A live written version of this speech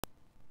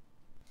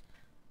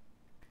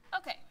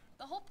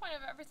whole point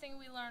of everything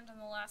we learned in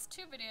the last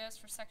two videos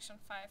for section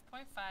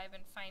 5.5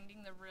 and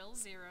finding the real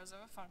zeros of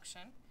a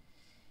function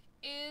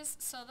is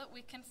so that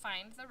we can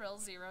find the real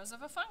zeros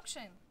of a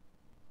function.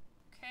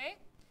 Okay?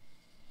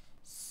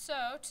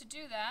 So to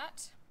do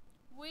that,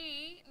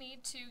 we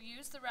need to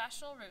use the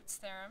rational roots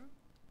theorem,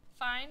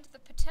 find the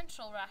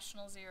potential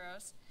rational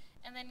zeros,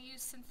 and then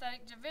use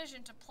synthetic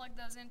division to plug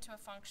those into a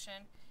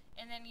function,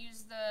 and then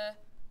use the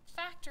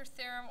factor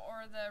theorem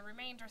or the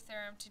remainder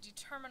theorem to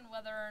determine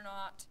whether or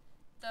not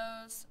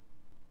those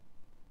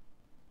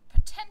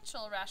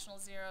potential rational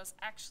zeros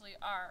actually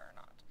are or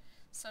not.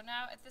 So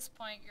now at this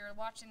point, you're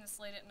watching this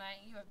late at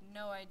night, you have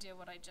no idea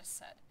what I just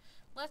said.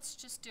 Let's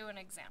just do an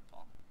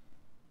example.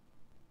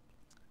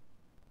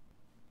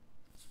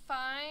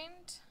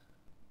 Find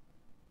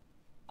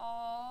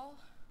all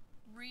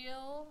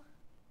real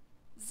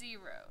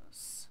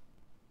zeros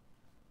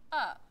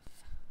of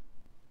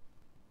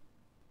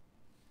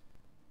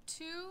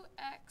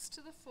 2x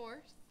to the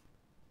fourth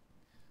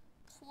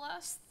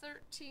plus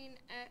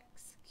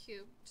 13x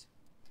cubed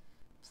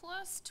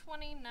plus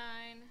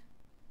 29x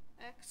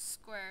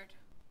squared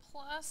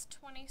plus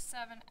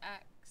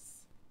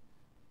 27x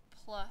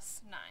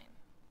plus 9.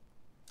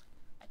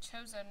 I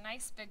chose a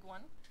nice big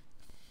one.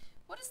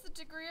 What is the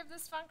degree of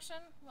this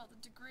function? Well,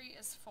 the degree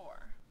is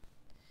 4.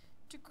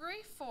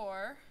 Degree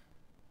 4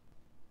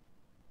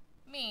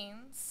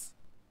 means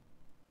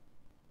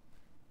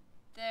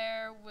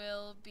there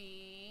will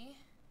be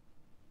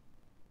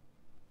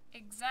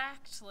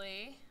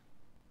exactly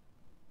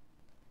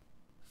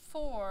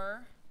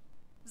 4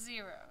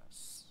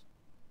 zeros.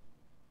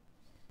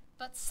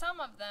 But some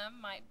of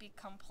them might be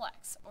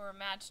complex or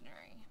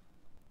imaginary.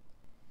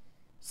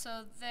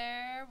 So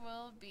there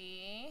will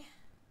be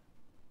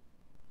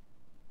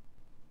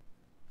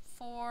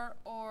 4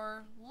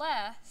 or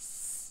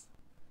less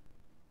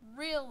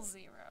real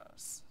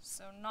zeros,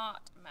 so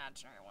not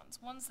imaginary ones,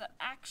 ones that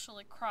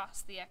actually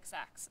cross the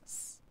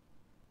x-axis.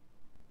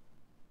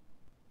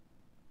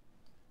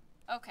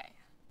 Okay,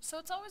 so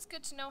it's always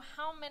good to know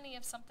how many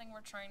of something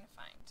we're trying to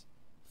find.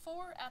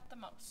 4 at the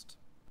most.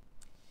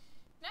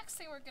 Next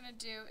thing we're going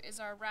to do is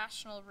our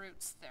rational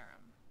roots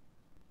theorem,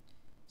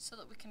 so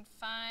that we can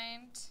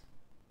find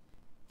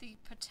the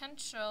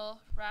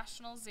potential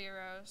rational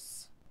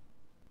zeros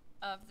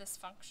of this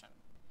function.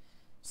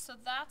 So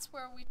that's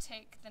where we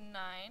take the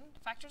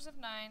factors of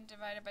 9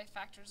 divided by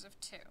factors of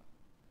 2.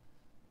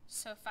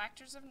 So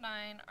factors of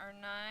 9 are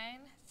 9,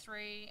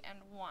 3, and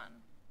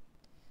 1.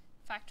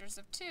 Factors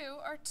of 2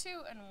 are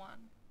 2 and 1.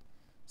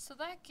 So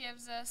that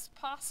gives us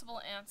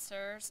possible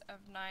answers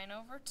of 9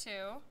 over 2,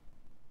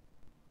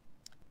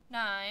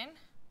 9,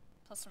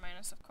 plus or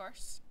minus of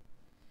course,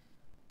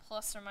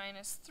 plus or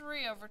minus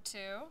 3 over 2,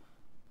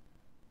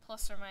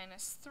 plus or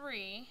minus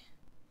 3,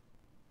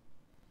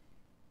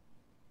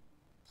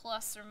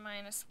 plus or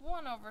minus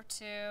 1 over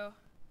 2,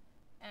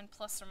 and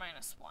plus or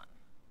minus 1.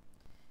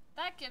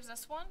 That gives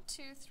us 1,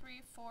 2,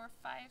 3, 4,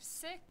 5,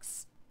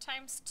 6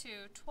 times 2,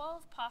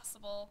 12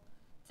 possible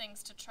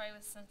things to try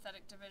with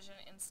synthetic division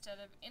instead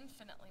of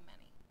infinitely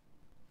many.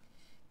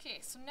 Okay,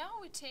 so now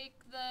we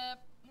take the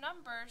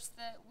numbers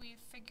that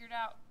we've figured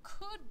out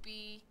could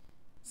be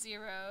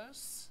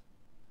zeros,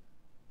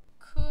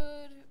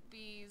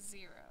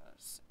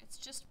 It's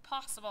just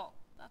possible,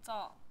 that's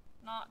all,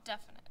 not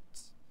definite.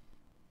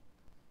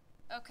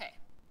 Okay,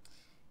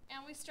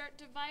 and we start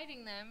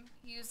dividing them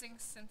using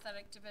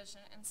synthetic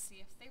division and see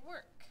if they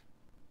work.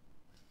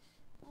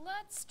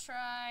 Let's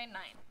try 9.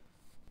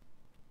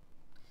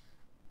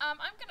 I'm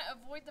going to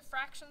avoid the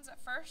fractions at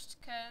first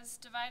because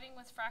dividing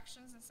with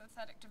fractions in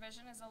synthetic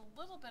division is a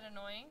little bit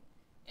annoying.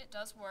 It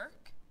does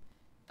work,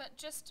 but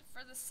just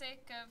for the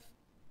sake of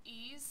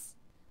ease,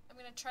 I'm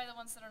going to try the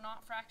ones that are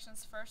not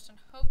fractions first and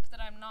hope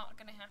that I'm not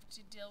going to have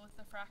to deal with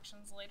the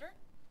fractions later.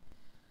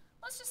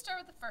 Let's just start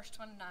with the first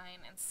one, 9,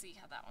 and see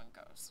how that one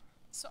goes.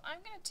 So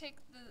I'm going to take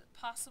the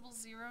possible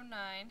 0,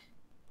 9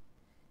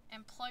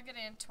 and plug it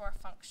into our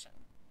function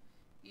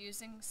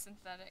using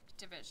synthetic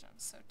division.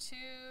 So 2,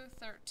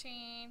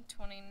 13,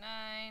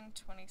 29,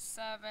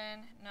 27,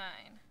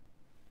 9.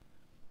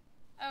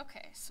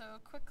 Okay, so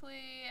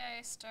quickly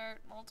I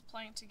start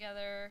multiplying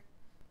together,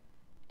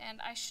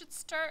 and I should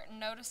start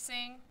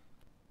noticing,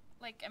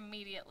 like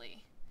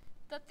immediately,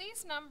 that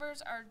these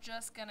numbers are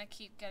just going to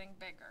keep getting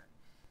bigger.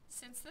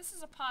 Since this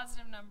is a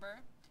positive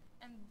number,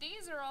 and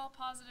these are all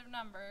positive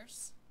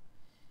numbers,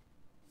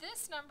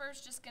 this number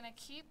is just going to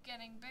keep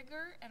getting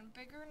bigger and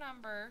bigger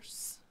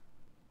numbers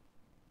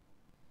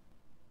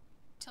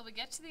till we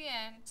get to the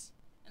end,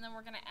 and then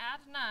we're going to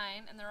add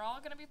 9, and they're all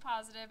going to be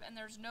positive, and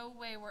there's no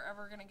way we're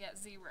ever going to get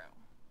 0.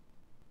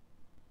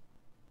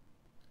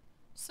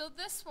 So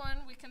this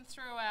one we can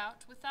throw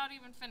out without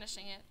even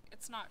finishing it.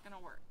 It's not going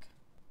to work.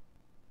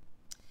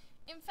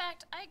 In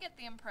fact, I get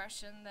the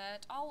impression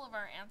that all of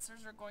our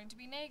answers are going to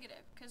be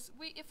negative, because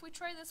if we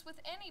try this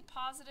with any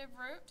positive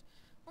root,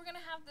 we're going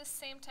to have this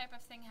same type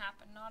of thing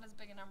happen. Not as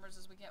big a numbers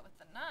as we get with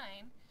the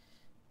 9,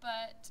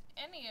 but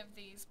any of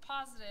these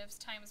positives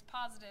times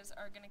positives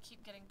are going to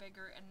keep getting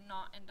bigger and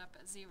not end up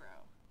at 0.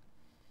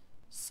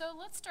 So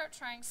let's start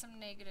trying some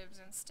negatives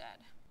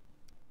instead.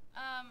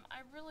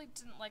 I really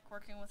didn't like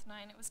working with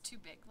 9. It was too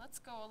big. Let's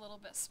go a little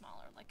bit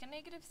smaller, like a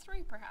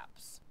 -3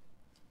 perhaps.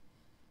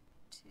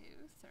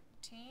 2,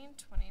 13,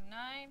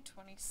 29,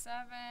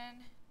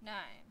 27,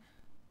 9.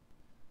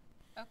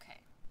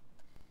 Okay.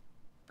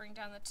 Bring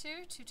down the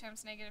 2. 2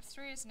 times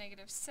 -3 is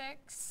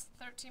 -6.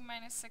 13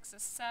 minus 6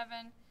 is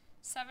 7.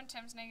 7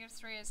 times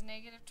 -3 is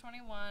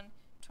 -21.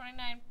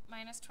 29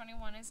 minus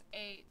 21 is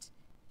 8.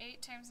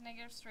 8 times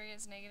 -3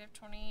 is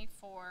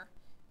 -24.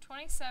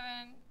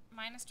 27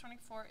 minus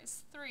 24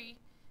 is 3.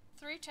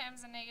 3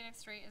 times a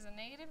 -3 is a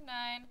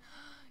 -9.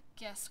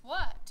 Guess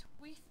what?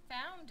 We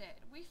found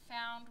it. We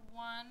found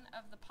one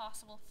of the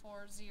possible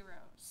 4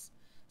 zeros.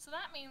 So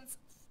that means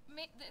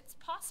it's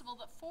possible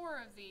that 4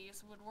 of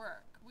these would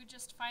work. We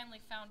just finally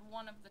found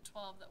one of the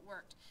 12 that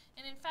worked.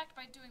 And in fact,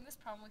 by doing this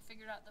problem, we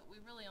figured out that we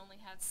really only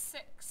had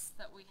 6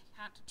 that we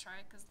had to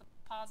try because the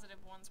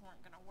positive ones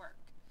weren't going to work.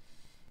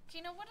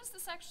 Okay, now what does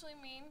this actually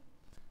mean?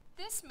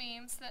 This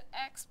means that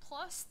x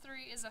plus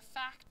 3 is a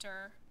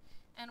factor,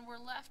 and we're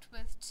left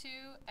with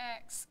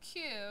 2x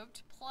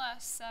cubed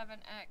plus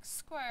 7x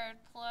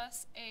squared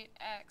plus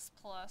 8x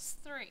plus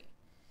 3.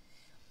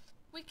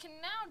 We can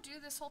now do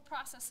this whole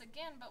process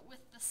again, but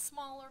with the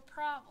smaller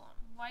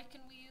problem. Why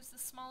can we use the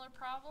smaller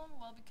problem?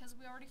 Well, because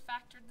we already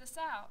factored this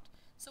out.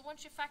 So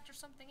once you factor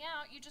something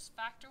out, you just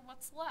factor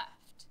what's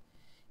left.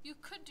 You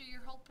could do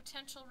your whole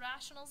potential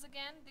rationals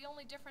again. The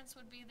only difference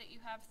would be that you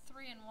have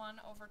 3 and 1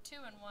 over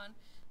 2 and 1.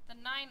 The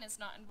 9 is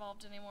not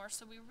involved anymore,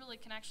 so we really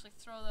can actually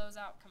throw those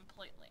out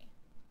completely.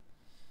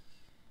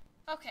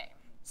 Okay,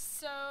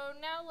 so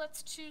now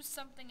let's choose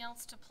something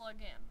else to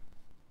plug in.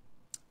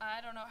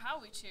 I don't know how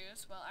we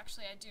choose. Well,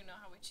 actually, I do know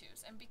how we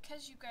choose. And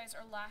because you guys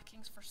are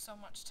lacking for so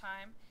much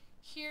time,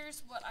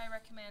 here's what I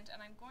recommend,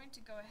 and I'm going to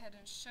go ahead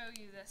and show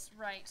you this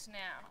right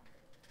now.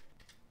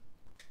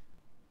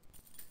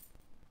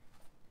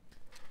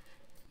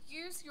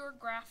 Use your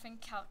graphing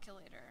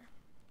calculator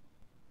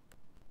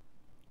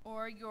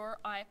or your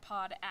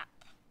iPod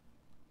app.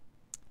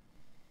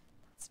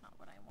 That's not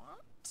what I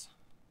want.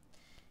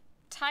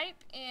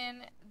 Type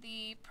in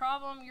the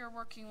problem you're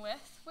working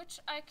with, which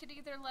I could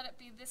either let it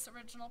be this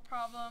original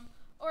problem,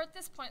 or at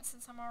this point,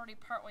 since I'm already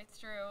partway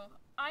through,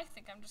 I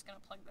think I'm just going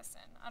to plug this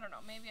in. I don't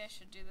know, maybe I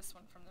should do this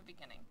one from the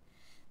beginning.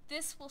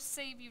 This will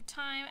save you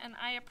time, and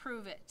I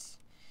approve it.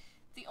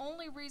 The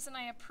only reason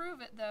I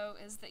approve it, though,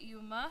 is that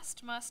you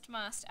must,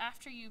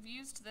 after you've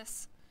used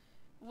this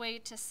way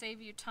to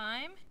save you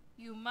time,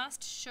 you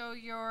must show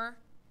your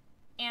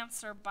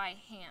answer by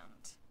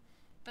hand.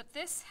 But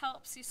this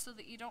helps you so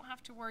that you don't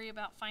have to worry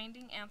about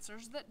finding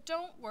answers that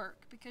don't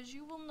work, because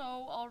you will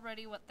know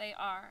already what they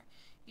are.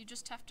 You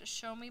just have to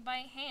show me by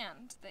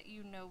hand that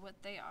you know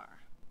what they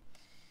are.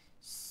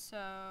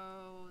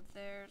 So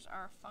there's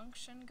our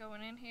function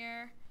going in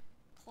here,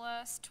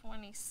 plus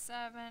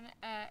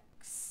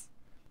 27x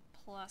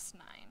plus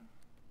 9.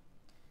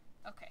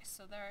 Okay,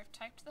 so there I've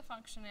typed the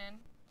function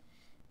in.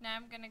 Now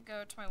I'm going to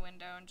go to my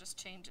window and just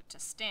change it to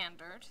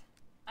standard.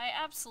 I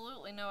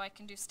absolutely know I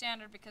can do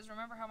standard because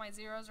remember how my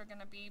zeros are going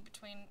to be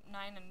between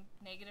 9 and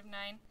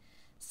 -9?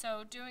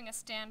 So doing a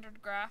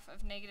standard graph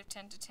of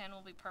 -10 to 10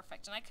 will be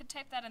perfect. And I could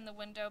type that in the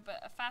window,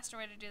 but a faster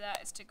way to do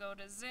that is to go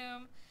to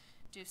zoom,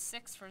 do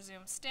 6 for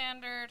zoom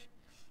standard,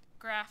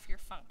 graph your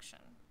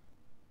function.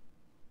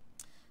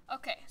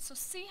 Okay, so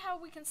see how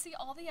we can see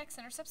all the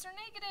x-intercepts are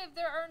negative.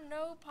 There are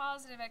no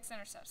positive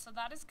x-intercepts, so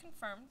that is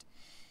confirmed.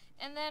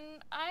 And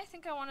then I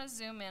think I want to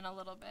zoom in a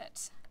little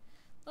bit.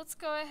 Let's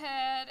go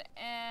ahead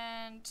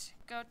and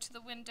go to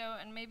the window,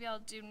 and maybe I'll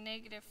do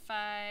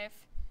 -5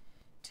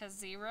 to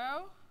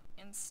 0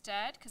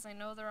 instead, because I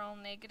know they're all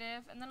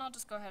negative, and then I'll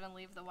just go ahead and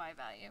leave the y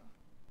value.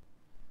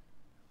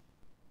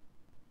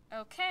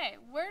 Okay,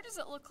 where does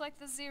it look like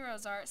the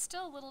zeros are? It's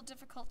still a little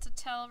difficult to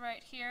tell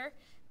right here.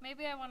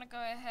 Maybe I want to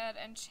go ahead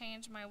and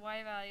change my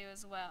y value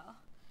as well.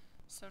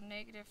 So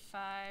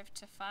 -5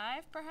 to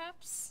 5,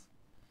 perhaps?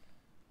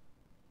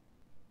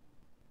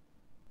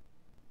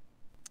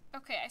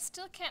 Okay, I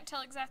still can't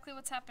tell exactly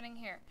what's happening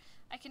here.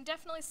 I can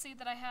definitely see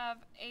that I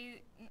have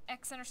an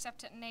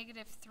x-intercept at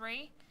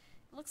 -3.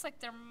 It looks like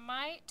there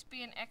might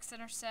be an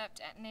x-intercept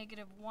at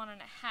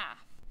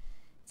 -1.5.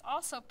 It's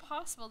also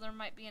possible there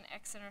might be an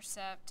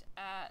x-intercept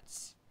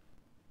at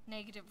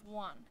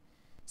 -1.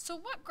 So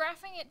what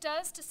graphing it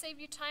does to save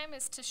you time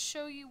is to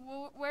show you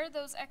where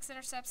those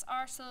x-intercepts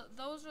are, so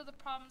those are the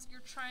problems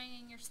you're trying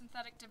in your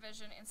synthetic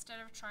division instead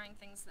of trying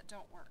things that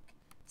don't work.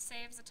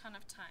 Saves a ton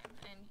of time,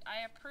 and I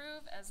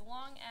approve as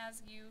long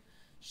as you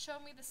show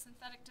me the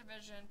synthetic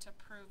division to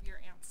prove your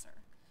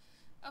answer.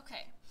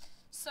 Okay,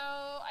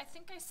 so I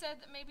think I said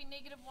that maybe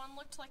 -1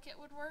 looked like it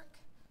would work.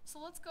 So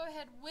let's go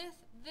ahead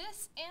with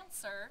this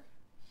answer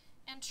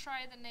and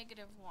try the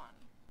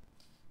 -1.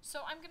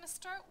 So I'm going to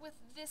start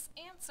with this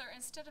answer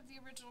instead of the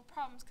original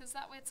problems, because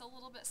that way it's a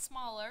little bit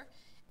smaller.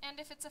 And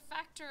if it's a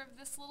factor of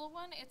this little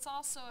one, it's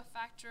also a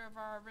factor of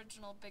our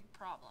original big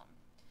problem.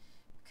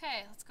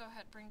 Okay, let's go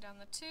ahead and bring down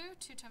the 2.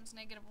 2 times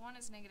 -1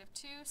 is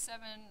 -2.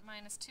 7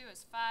 minus 2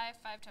 is 5.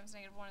 5 times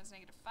 -1 is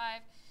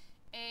 -5.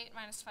 8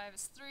 minus 5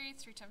 is 3.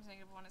 3 times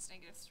negative 1 is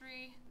negative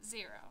 3.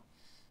 0.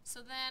 So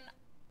then,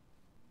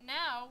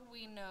 now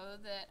we know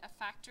that a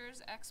factor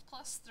is x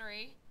plus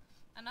 3.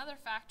 Another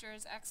factor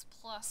is x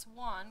plus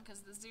 1,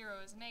 because the 0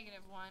 is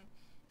negative 1.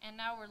 And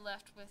now we're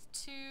left with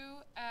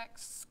 2x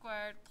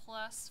squared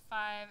plus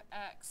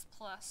 5x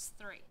plus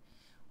 3.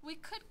 We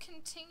could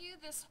continue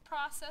this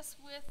process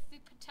with the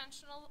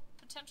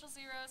potential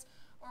zeros,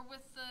 or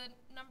with the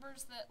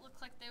numbers that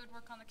look like they would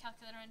work on the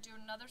calculator and do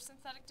another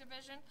synthetic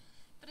division,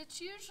 but it's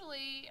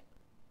usually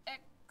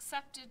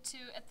accepted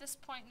to, at this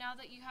point, now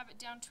that you have it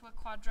down to a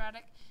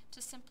quadratic,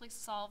 to simply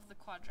solve the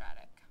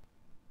quadratic.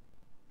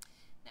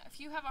 Now,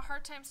 if you have a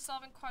hard time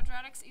solving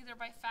quadratics, either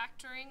by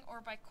factoring or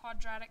by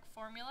quadratic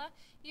formula,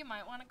 you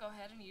might want to go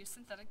ahead and use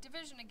synthetic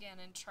division again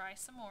and try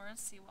some more and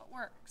see what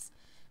works.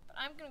 But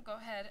I'm going to go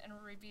ahead and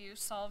review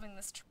solving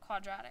this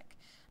quadratic.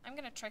 I'm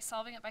going to try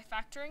solving it by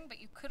factoring,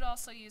 but you could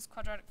also use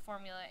quadratic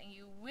formula, and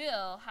you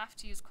will have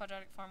to use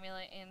quadratic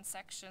formula in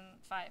section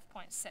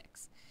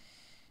 5.6.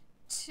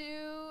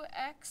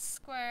 2x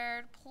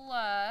squared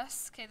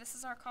plus, okay, this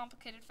is our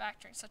complicated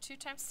factoring, so 2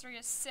 times 3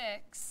 is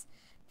 6.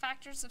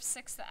 Factors of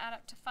 6 that add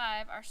up to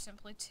 5 are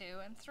simply 2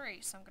 and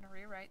 3, so I'm going to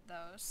rewrite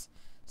those.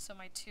 So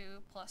my 2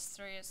 plus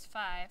 3 is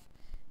 5,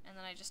 and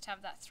then I just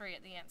have that 3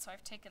 at the end. So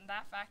I've taken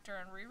that factor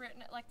and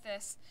rewritten it like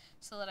this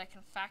so that I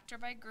can factor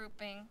by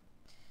grouping.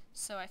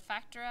 So I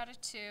factor out a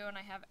 2, and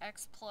I have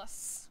x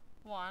plus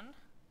 1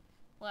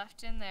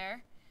 left in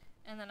there.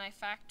 And then I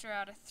factor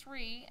out a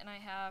 3, and I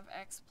have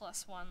x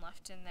plus 1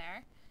 left in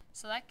there.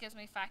 So that gives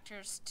me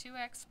factors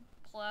 2x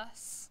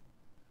plus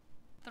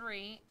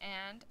 3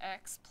 and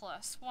x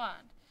plus 1.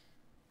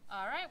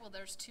 Alright, well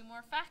there's 2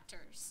 more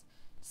factors.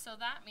 So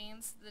that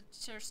means that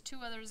there's 2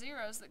 other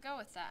zeros that go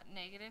with that.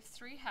 Negative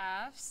 3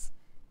 halves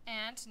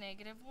and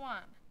negative 1.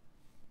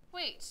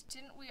 Wait,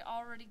 didn't we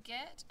already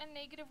get a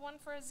negative 1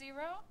 for a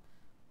 0?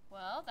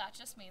 Well, that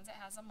just means it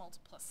has a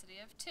multiplicity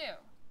of 2.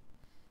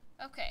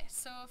 Okay,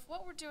 so if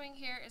what we're doing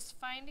here is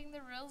finding the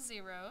real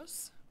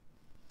zeros,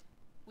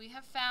 we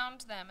have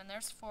found them, and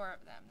there's 4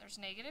 of them. There's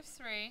negative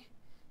 3,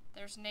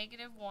 there's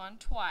negative 1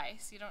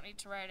 twice. You don't need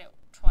to write it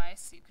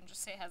twice. You can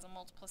just say it has a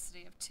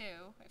multiplicity of 2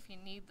 if you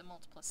need the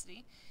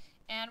multiplicity.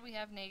 And we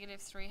have negative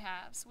 3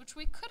 halves, which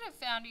we could have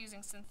found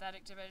using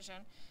synthetic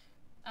division.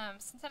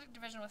 Synthetic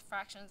division with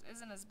fractions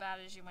isn't as bad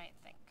as you might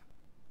think.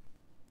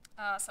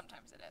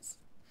 Sometimes it is.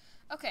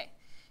 Okay,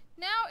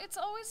 now it's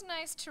always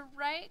nice to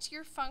write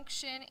your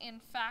function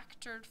in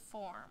factored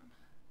form.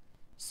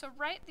 So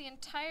write the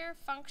entire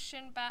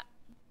function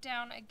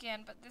down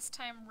again, but this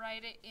time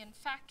write it in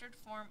factored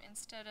form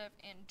instead of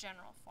in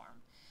general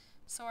form.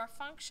 So our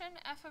function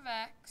f of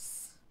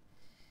x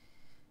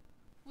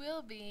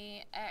will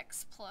be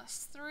x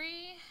plus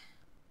 3,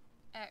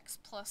 x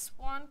plus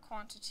 1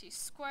 quantity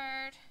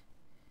squared,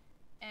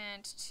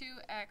 and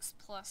 2x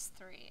plus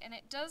 3. And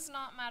it does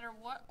not matter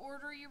what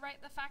order you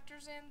write the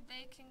factors in,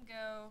 they can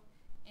go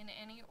in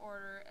any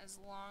order as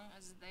long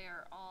as they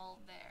are all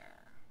there.